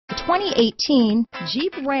2018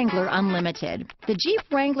 Jeep Wrangler Unlimited. The Jeep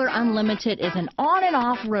Wrangler Unlimited is an on and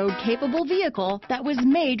off-road capable vehicle that was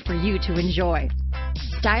made for you to enjoy.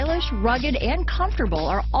 Stylish, rugged, and comfortable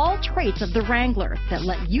are all traits of the Wrangler that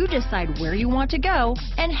let you decide where you want to go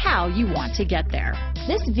and how you want to get there.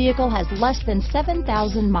 This vehicle has less than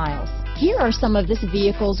 7,000 miles. Here are some of this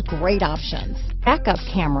vehicle's great options: backup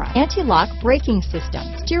camera, anti-lock braking system,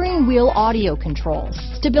 steering wheel audio controls,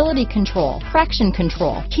 stability control, traction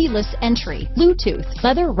control, keyless entry, Bluetooth,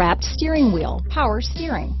 leather-wrapped steering wheel, power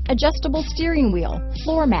steering, adjustable steering wheel,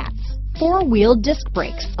 floor mats, four-wheel disc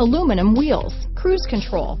brakes, aluminum wheels, cruise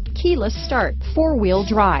control, keyless start, four-wheel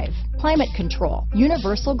drive, climate control,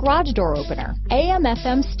 universal garage door opener,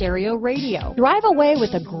 AM/FM stereo radio. Drive away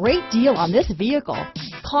with a great deal on this vehicle.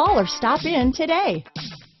 Call or stop in today.